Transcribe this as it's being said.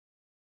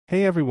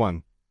Hey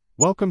everyone,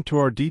 welcome to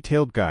our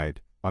detailed guide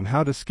on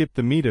how to skip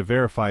the Meta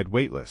verified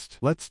waitlist.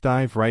 Let's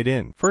dive right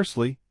in.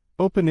 Firstly,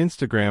 open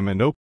Instagram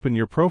and open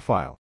your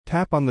profile.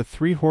 Tap on the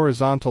three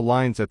horizontal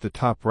lines at the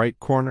top right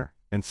corner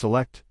and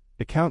select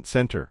Account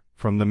Center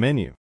from the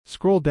menu.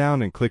 Scroll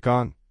down and click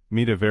on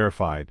Meta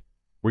Verified,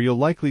 where you'll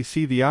likely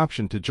see the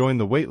option to join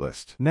the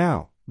waitlist.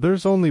 Now,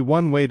 there's only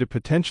one way to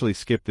potentially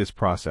skip this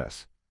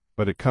process,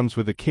 but it comes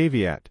with a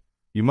caveat.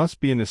 You must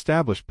be an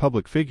established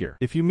public figure.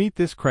 If you meet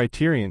this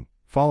criterion,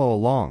 follow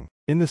along.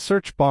 In the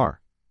search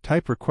bar,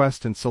 type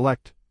request and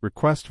select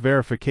Request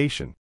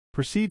Verification.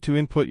 Proceed to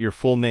input your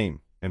full name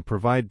and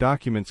provide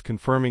documents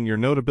confirming your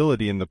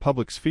notability in the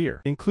public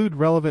sphere. Include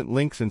relevant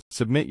links and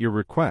submit your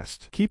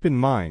request. Keep in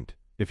mind,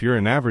 if you're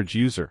an average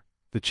user,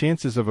 the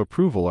chances of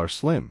approval are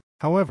slim.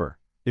 However,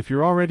 if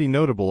you're already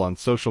notable on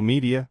social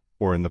media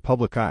or in the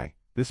public eye,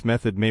 this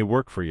method may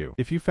work for you.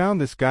 If you found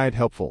this guide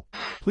helpful,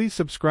 please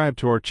subscribe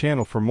to our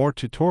channel for more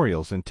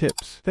tutorials and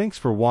tips. Thanks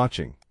for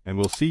watching, and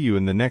we'll see you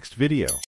in the next video.